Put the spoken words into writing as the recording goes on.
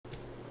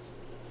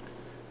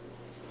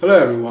Hello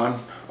everyone,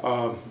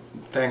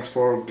 thanks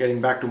for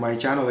getting back to my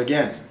channel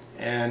again.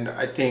 And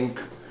I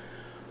think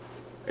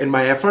in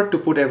my effort to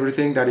put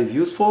everything that is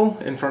useful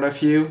in front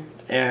of you,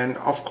 and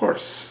of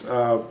course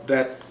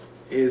that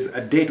is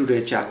a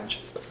day-to-day challenge.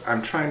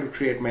 I'm trying to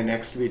create my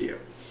next video.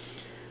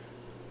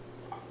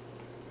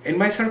 In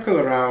my circle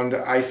around,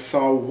 I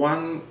saw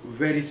one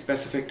very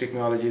specific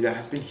technology that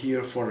has been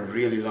here for a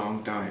really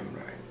long time,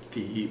 right?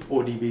 The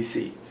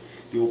ODBC,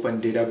 the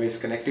Open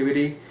Database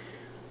Connectivity.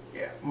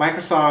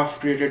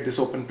 Microsoft created this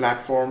open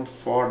platform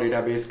for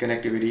database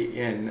connectivity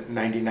in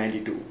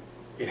 1992.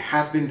 It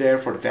has been there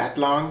for that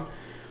long,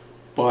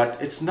 but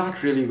it's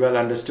not really well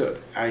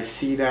understood. I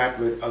see that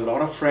with a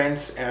lot of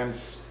friends, and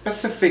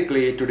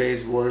specifically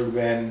today's world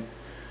when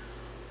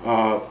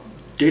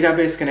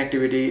database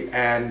connectivity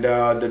and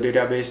the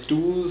database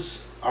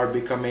tools are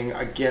becoming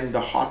again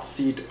the hot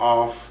seat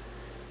of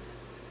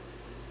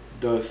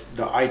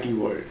the IT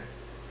world.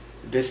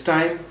 This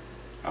time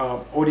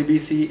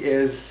ODBC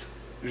is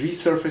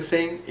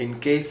resurfacing in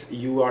case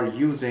you are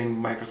using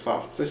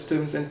Microsoft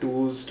systems and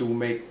tools to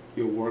make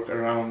your work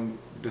around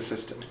the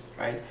system,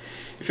 right?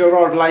 If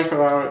your life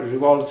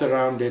revolves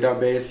around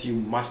database, you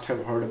must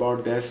have heard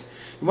about this.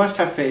 You must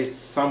have faced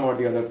some or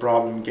the other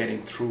problem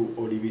getting through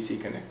ODBC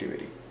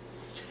connectivity,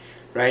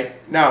 right?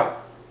 Now,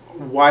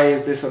 why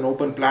is this an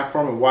open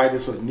platform and why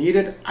this was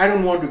needed? I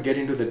don't want to get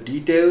into the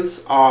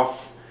details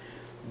of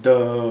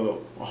the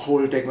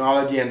whole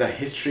technology and the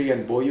history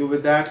and bore you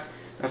with that.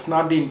 That's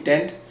not the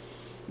intent.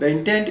 The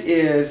intent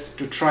is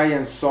to try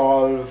and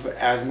solve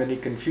as many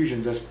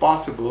confusions as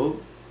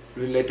possible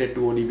related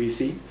to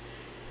ODBC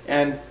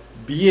and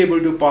be able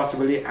to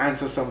possibly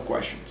answer some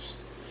questions.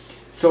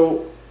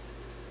 So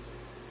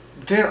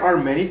there are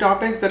many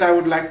topics that I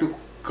would like to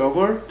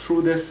cover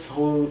through this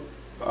whole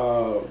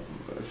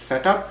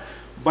setup,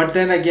 but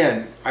then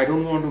again, I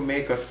don't want to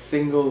make a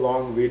single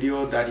long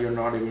video that you're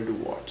not able to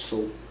watch.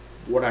 So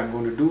what I'm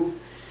going to do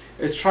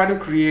is try to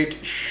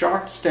create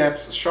short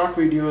steps, short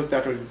videos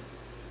that will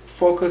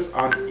focus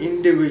on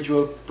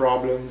individual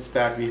problems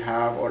that we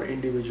have or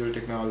individual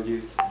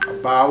technologies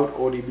about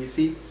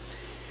ODBC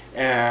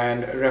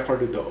and refer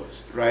to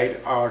those, right?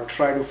 Or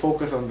try to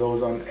focus on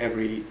those on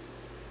every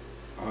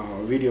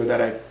video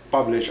that I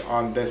publish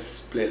on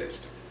this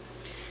playlist,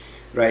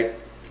 right?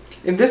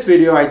 In this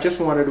video, I just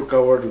wanted to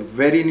cover the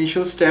very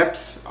initial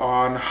steps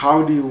on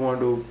how do you want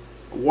to,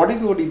 what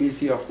is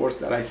ODBC, of course,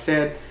 that I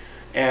said,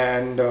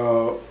 and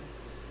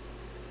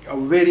a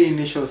very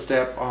initial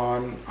step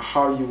on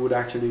how you would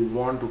actually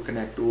want to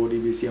connect to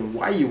ODBC and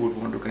why you would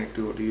want to connect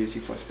to ODBC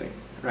first thing,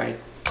 right?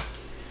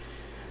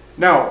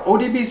 Now,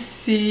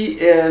 ODBC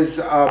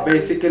is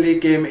basically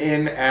came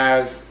in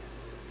as,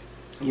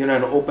 you know,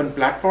 an open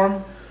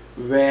platform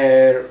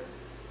where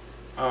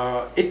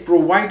it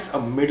provides a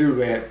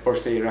middleware per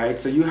se, right?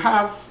 So you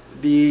have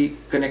the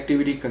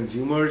connectivity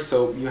consumers,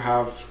 so you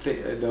have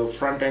the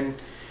front end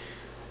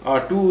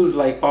tools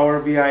like Power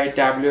BI,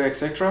 Tableau,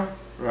 etc.,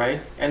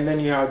 right? And then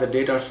you have the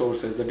data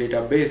sources, the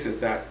databases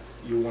that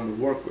you want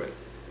to work with.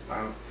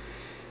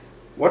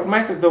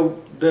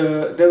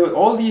 There were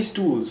all these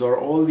tools or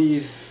all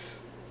these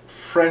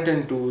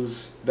front-end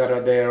tools that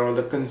are there, or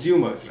the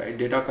consumers, right?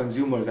 Data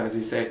consumers, as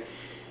we say,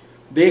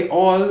 they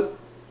all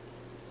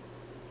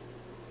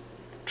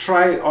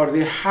try or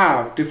they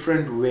have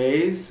different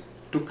ways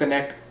to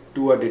connect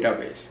to a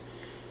database.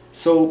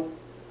 So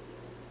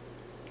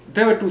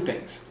there were two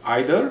things: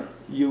 either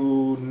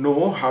you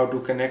know how to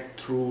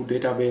connect through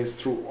database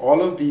through all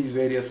of these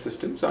various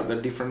systems or the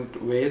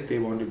different ways they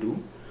want to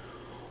do,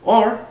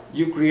 or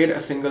you create a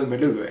single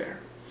middleware,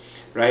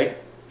 right?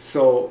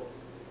 So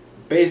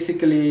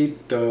basically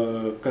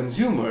the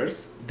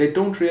consumers, they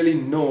don't really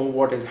know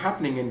what is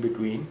happening in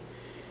between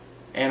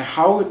and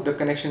how the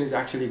connection is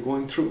actually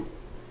going through.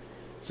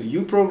 So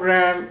you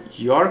program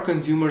your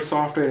consumer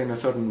software in a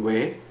certain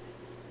way,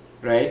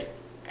 right?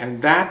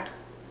 And that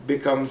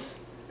becomes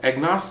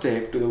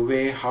agnostic to the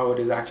way how it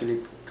is actually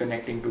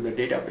connecting to the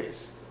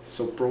database.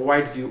 So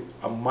provides you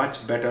a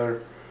much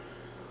better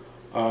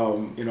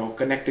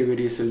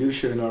connectivity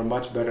solution, or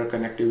much better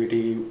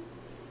connectivity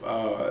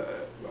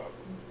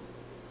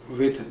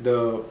with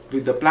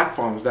the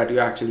platforms that you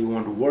actually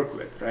want to work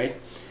with, right?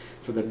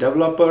 So the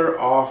developer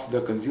of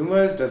the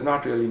consumers does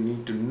not really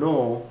need to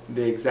know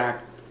the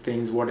exact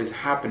things what is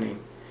happening,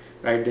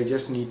 right? They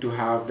just need to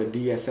have the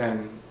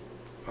DSN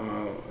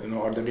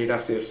or the data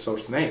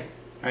source name,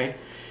 right?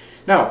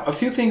 Now, a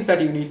few things that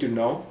you need to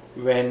know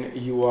when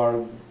you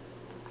are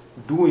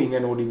doing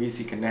an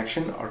ODBC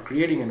connection or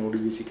creating an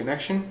ODBC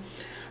connection.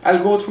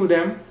 I'll go through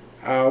them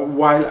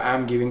while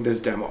I'm giving this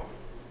demo,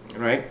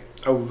 right?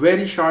 A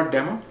very short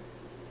demo.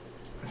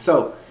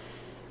 So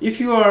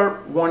if you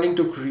are wanting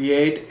to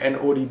create an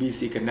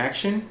ODBC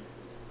connection,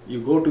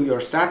 you go to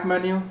your start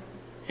menu,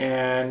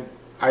 and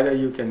either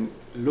you can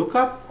look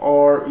up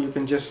or you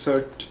can just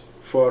search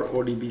for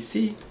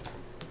ODBC.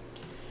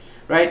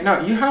 Right now,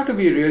 you have to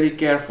be really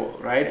careful,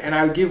 right? And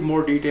I'll give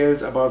more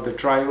details about the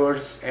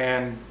drivers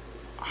and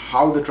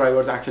how the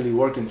drivers actually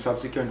work in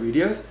subsequent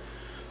videos.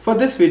 For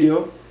this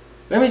video,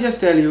 let me just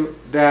tell you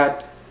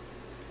that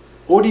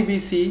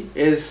ODBC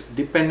is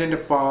dependent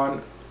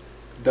upon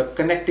the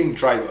connecting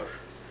driver,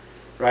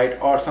 right?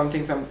 Or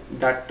something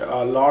that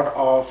a lot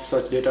of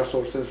such data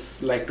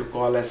sources like to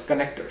call as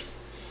connectors,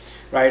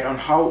 right? On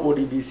how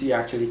ODBC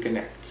actually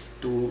connects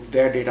to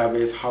their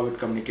database, how it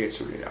communicates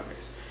to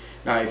database.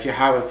 Now, if you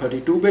have a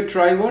 32-bit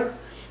driver,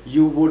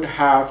 you would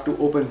have to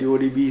open the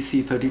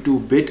ODBC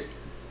 32-bit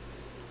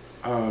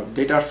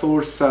data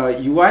source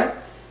UI.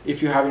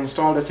 If you have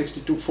installed a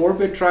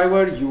 64-bit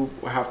driver, you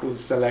have to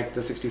select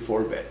the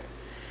 64-bit.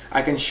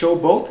 I can show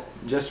both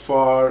just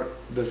for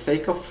the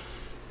sake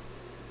of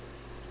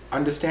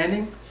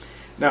understanding.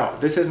 Now,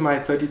 this is my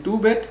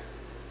 32-bit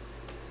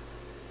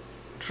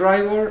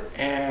driver,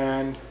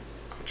 and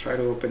I'll try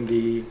to open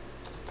the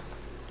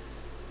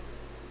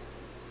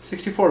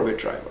 64-bit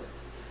driver.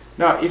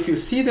 Now, if you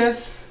see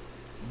this,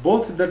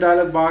 both the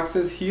dialog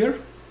boxes here,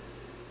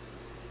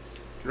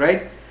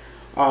 right?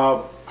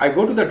 I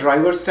go to the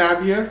drivers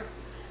tab here,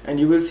 and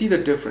you will see the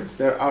difference.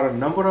 There are a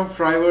number of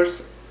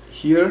drivers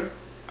here,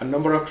 a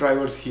number of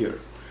drivers here.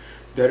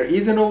 There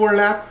is an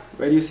overlap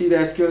where you see the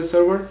SQL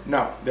server.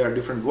 Now, there are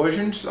different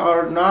versions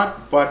or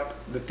not, but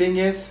the thing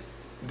is,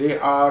 they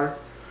are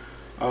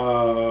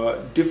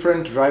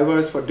different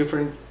drivers for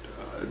different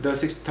the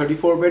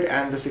 34-bit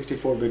and the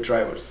 64-bit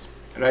drivers,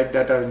 right,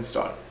 that are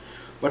installed.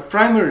 But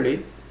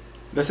primarily,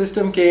 the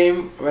system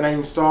came when I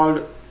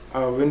installed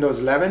Windows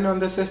 11 on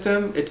the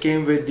system. It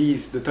came with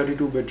these, the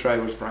 32-bit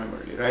drivers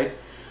primarily, right?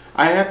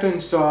 I had to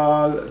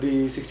install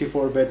the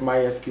 64-bit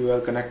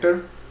MySQL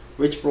connector,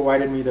 which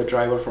provided me the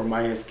driver for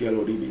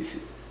MySQL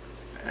ODBC.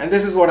 And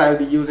this is what I'll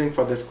be using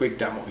for this quick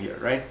demo here,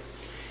 right?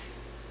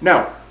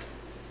 Now,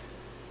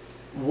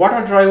 what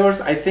are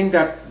drivers? I think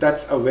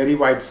that's a very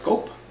wide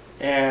scope,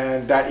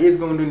 and that is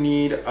going to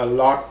need a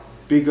lot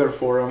bigger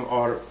forum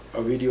or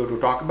a video to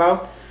talk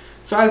about.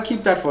 So I'll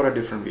keep that for a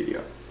different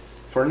video.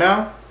 For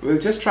now, we'll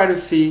just try to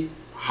see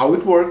how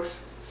it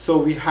works so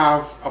we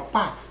have a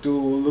path to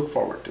look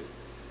forward to.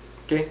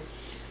 Okay.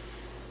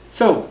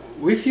 So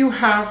if you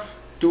have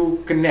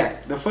to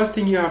connect, the first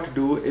thing you have to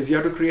do is you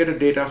have to create a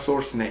data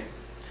source name.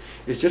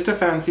 It's just a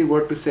fancy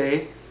word to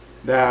say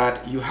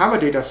that you have a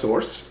data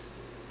source,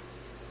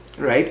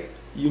 right?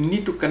 You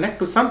need to connect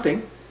to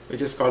something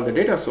which is called the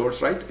data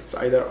source, right? It's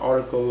either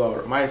Oracle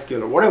or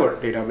MySQL or whatever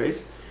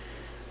database.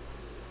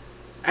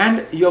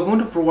 And you're going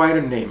to provide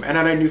a name, an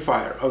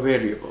identifier, a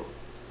variable,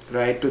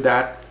 right, to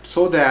that,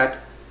 so that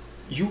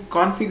you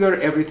configure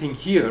everything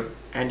here,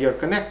 and your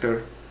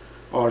connector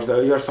or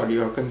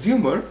your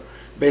consumer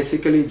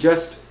basically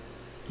just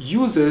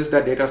uses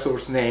that data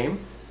source name,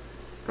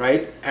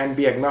 right, and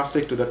be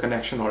agnostic to the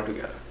connection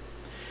altogether.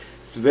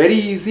 It's very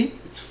easy.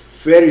 It's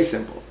very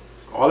simple.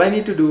 So all I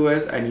need to do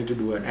is I need to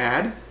do an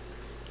add,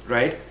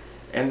 right,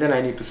 and then I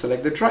need to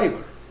select the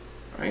driver,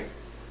 right.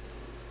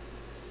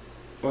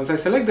 Once I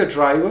select the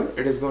driver,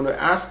 it is going to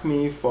ask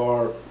me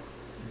for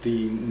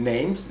the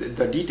names,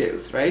 the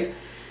details, right?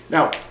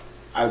 Now,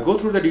 I'll go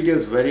through the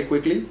details very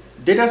quickly.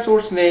 Data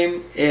source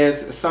name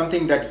is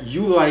something that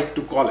you like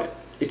to call it.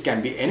 It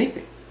can be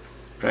anything,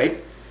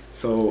 right?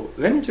 So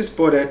let me just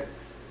put it,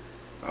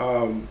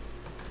 I'm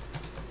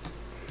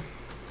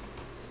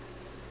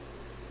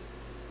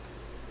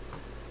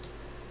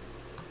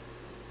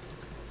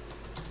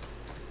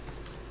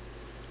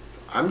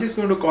just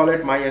going to call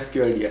it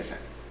MySQL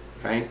DSN,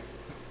 right?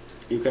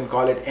 You can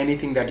call it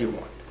anything that you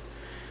want.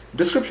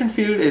 Description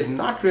field is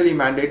not really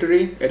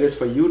mandatory. It is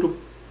for you to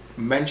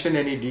mention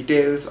any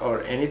details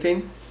or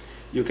anything.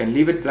 You can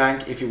leave it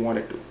blank if you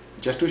wanted to.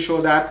 Just to show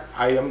that,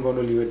 I am going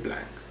to leave it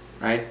blank,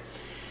 right?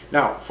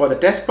 Now, for the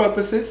test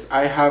purposes,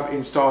 I have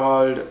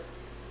installed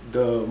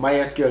the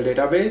MySQL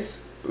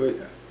database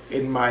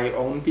in my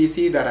own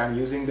PC that I'm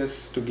using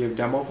this to give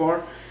demo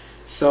for.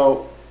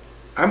 So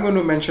I'm going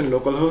to mention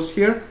localhost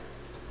here.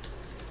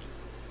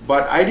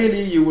 But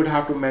ideally, you would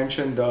have to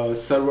mention the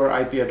server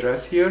IP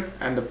address here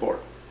and the port,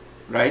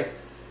 right?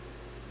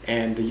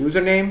 And the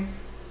username.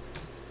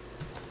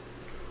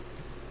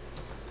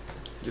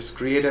 Just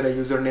created a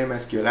username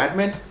SQL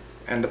admin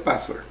and the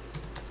password,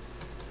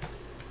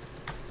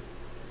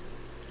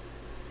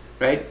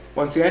 right?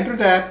 Once you enter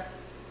that,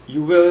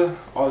 you will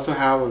also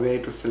have a way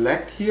to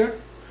select here,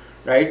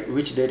 right,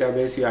 which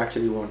database you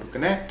actually want to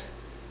connect.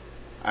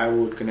 I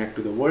would connect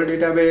to the world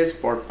database.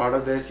 For part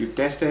of this, you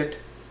test it,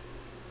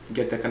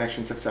 get the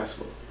connection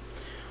successful.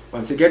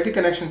 Once you get the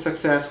connection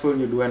successful,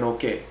 you do an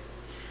OK.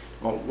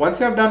 Once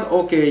you have done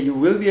OK, you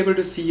will be able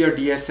to see your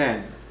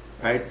DSN,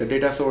 right, the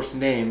data source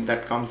name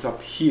that comes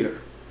up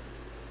here.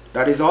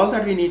 That is all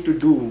that we need to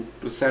do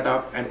to set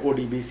up an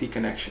ODBC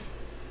connection,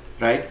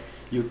 right?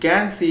 You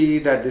can see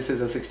that this is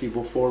a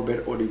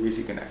 64-bit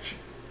ODBC connection,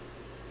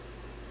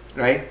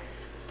 right?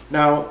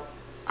 Now,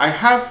 I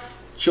have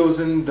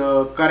chosen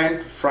the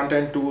current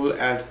front-end tool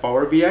as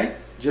Power BI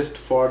just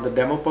for the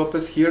demo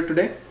purpose here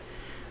today,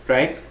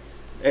 right?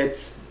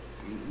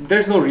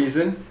 There's no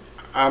reason.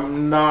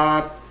 I'm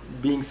not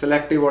being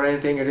selective or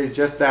anything. It is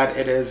just that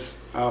it is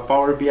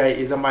Power BI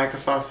is a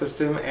Microsoft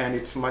system, and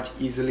it's much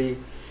easily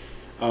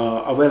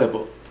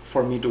available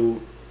for me to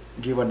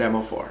give a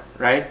demo for,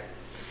 right?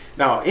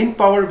 Now in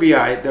Power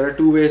BI, there are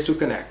two ways to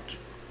connect.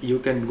 You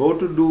can go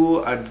to do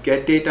a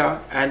get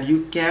data, and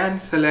you can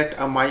select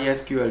a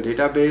MySQL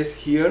database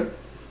here,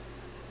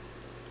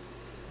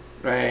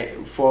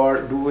 right,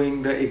 for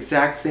doing the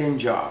exact same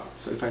job.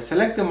 So if I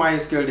select the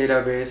MySQL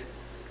database,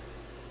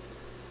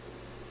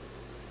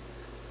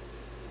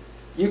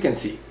 you can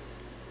see,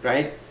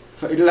 right?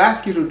 So it'll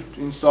ask you to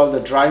install the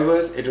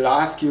drivers, it'll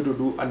ask you to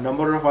do a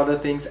number of other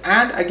things,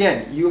 and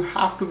again, you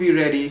have to be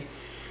ready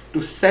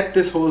to set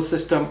this whole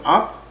system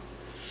up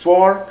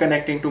for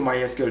connecting to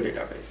MySQL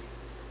database.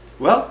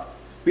 Well,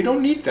 we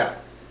don't need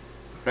that,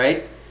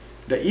 right?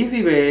 The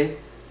easy way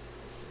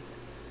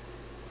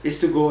is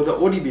to go the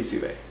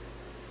ODBC way,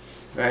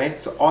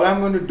 right? So all I'm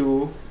going to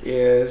do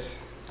is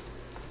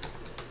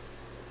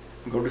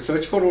go to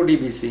search for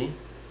ODBC,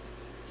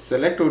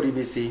 select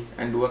ODBC,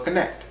 and do a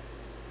connect.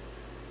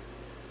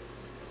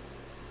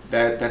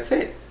 That's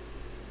it.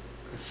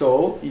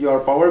 So your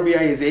Power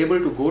BI is able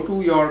to go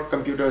to your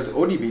computer's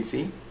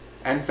ODBC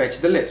and fetch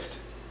the list.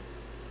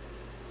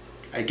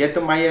 I get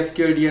the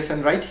MySQL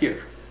DSN right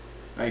here.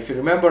 Now if you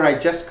remember, I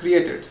just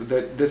created, so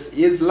that this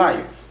is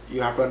live.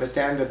 You have to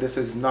understand that this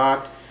is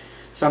not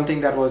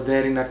something that was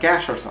there in a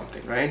cache or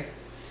something, right?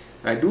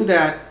 I do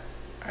that,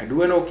 I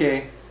do an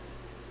OK.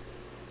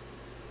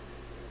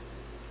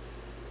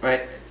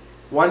 Right,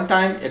 one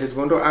time it is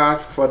going to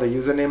ask for the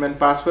username and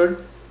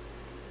password.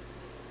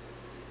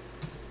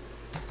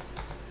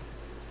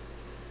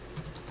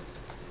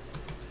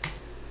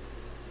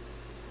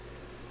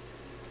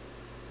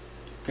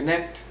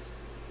 Connect.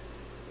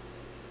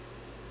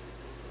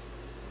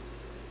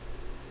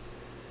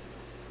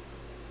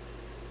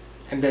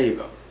 And there you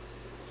go.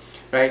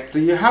 Right, so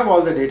you have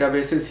all the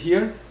databases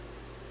here.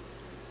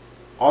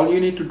 All you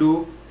need to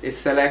do is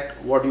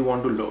select what you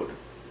want to load.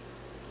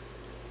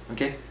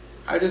 Okay,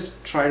 I'll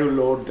just try to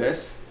load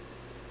this,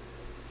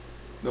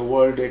 the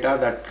world data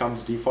that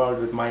comes default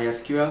with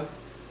MySQL.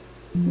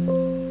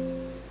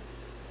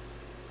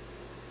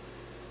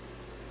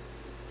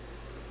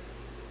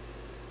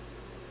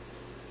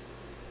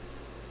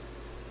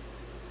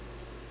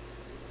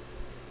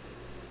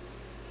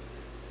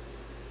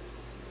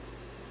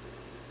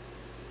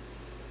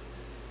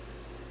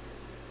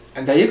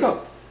 And there you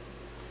go.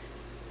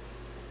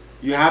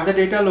 You have the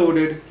data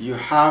loaded, you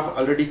have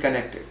already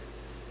connected.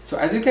 So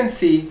as you can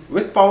see,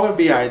 with Power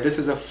BI, this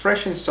is a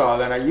fresh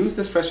install, and I use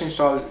this fresh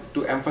install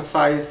to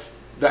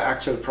emphasize the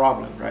actual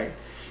problem, right?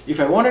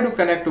 If I wanted to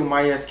connect to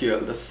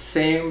MySQL, the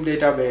same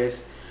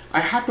database,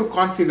 I had to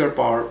configure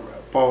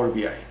Power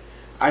BI.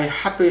 I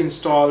had to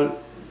install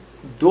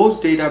those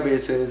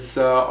databases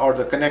or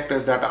the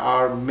connectors that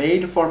are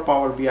made for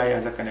Power BI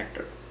as a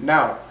connector.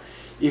 Now,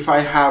 if I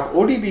have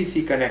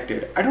ODBC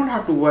connected, I don't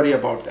have to worry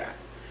about that.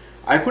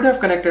 I could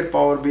have connected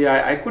Power BI,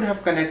 I could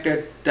have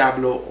connected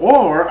Tableau,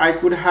 or I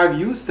could have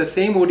used the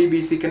same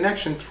ODBC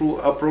connection through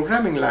a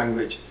programming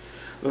language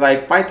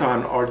like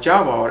Python or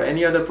Java or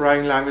any other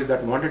programming language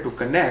that wanted to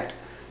connect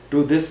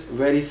to this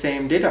very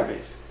same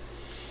database,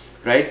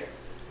 right?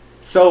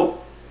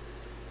 So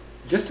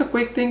just a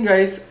quick thing,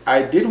 guys,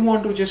 I did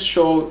want to just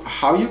show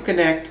how you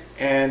connect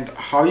and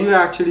how you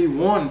actually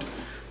want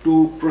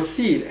to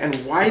proceed and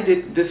why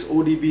did this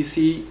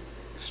ODBC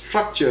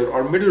structure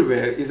or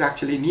middleware is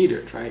actually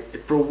needed, right?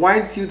 It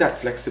provides you that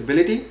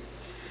flexibility,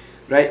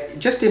 right?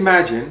 Just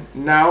imagine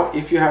now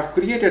if you have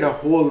created a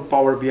whole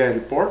Power BI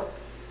report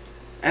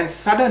and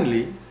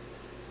suddenly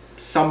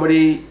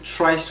somebody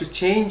tries to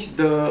change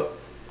the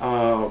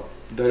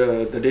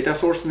data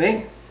source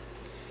name,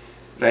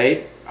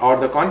 right? Or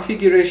the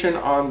configuration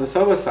on the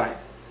server side.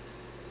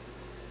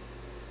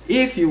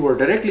 If you were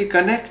directly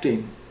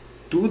connecting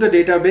to the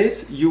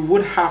database, you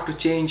would have to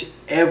change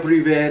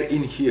everywhere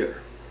in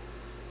here,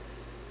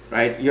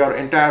 right? Your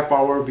entire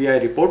Power BI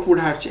report would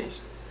have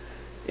changed.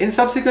 In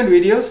subsequent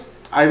videos,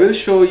 I will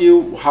show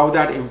you how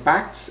that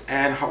impacts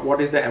and what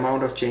is the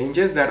amount of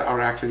changes that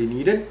are actually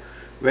needed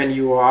when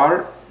you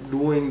are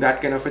doing that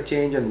kind of a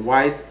change, and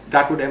why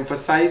that would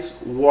emphasize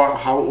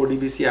how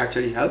ODBC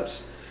actually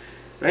helps,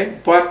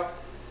 right? But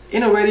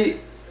in a very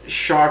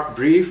short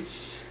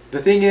brief,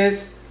 the thing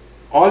is,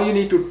 all you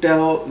need to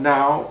tell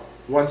now,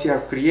 once you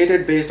have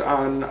created based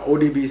on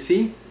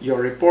ODBC your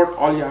report,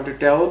 all you have to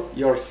tell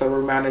your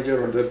server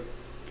manager or the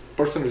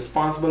person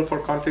responsible for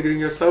configuring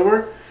your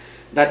server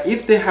that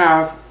if they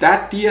have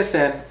that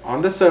DSN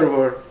on the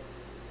server,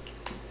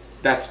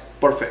 that's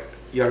perfect.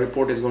 Your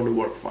report is going to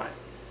work fine,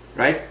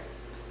 right?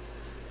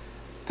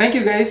 Thank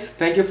you guys.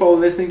 Thank you for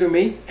listening to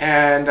me,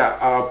 and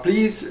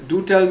please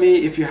do tell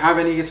me if you have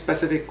any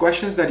specific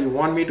questions that you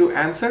want me to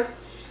answer.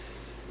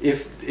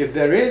 If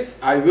there is,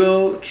 I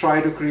will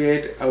try to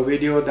create a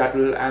video that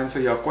will answer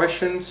your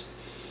questions.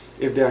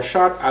 If they are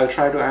short, I'll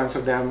try to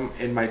answer them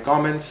in my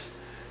comments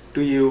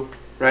to you,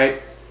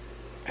 right?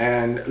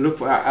 And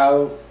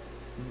I'll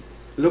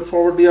look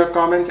forward to your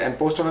comments and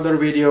post another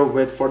video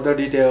with further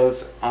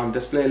details on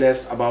this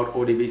playlist about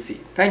ODBC.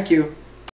 Thank you.